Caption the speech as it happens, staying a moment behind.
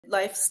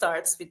life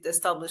starts with the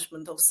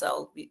establishment of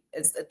cell,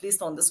 at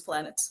least on this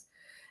planet.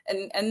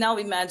 And now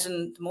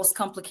imagine the most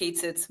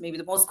complicated, maybe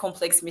the most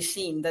complex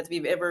machine that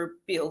we've ever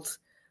built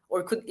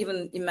or could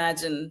even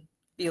imagine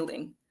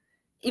building.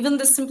 Even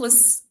the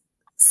simplest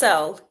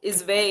cell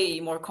is way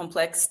more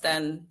complex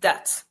than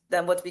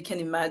what we can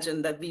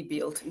imagine that we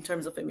built in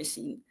terms of a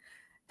machine.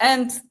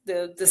 And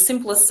the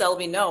simplest cell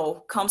we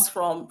know comes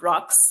from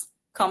rocks,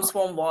 comes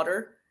from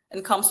water,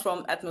 and comes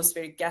from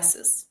atmospheric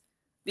gases.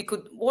 We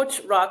could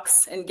watch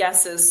rocks and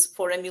gases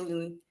for 1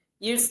 million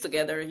years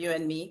together, you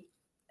and me,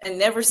 and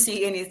never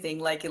see anything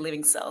like a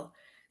living cell.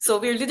 So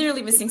we're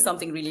literally missing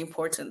something really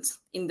important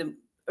in the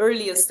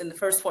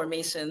first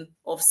formation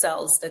of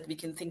cells that we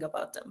can think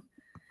about them.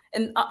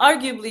 And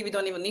arguably, we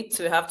don't even need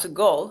to have to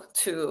go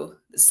to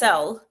the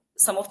cell.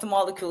 Some of the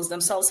molecules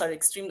themselves are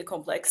extremely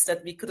complex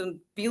that we couldn't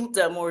build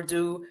them or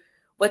do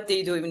what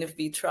they do even if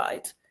we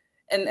tried.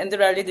 And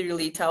there are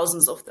literally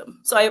thousands of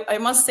them. So I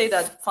must say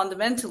that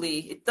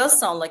fundamentally, it does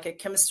sound like a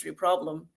chemistry problem.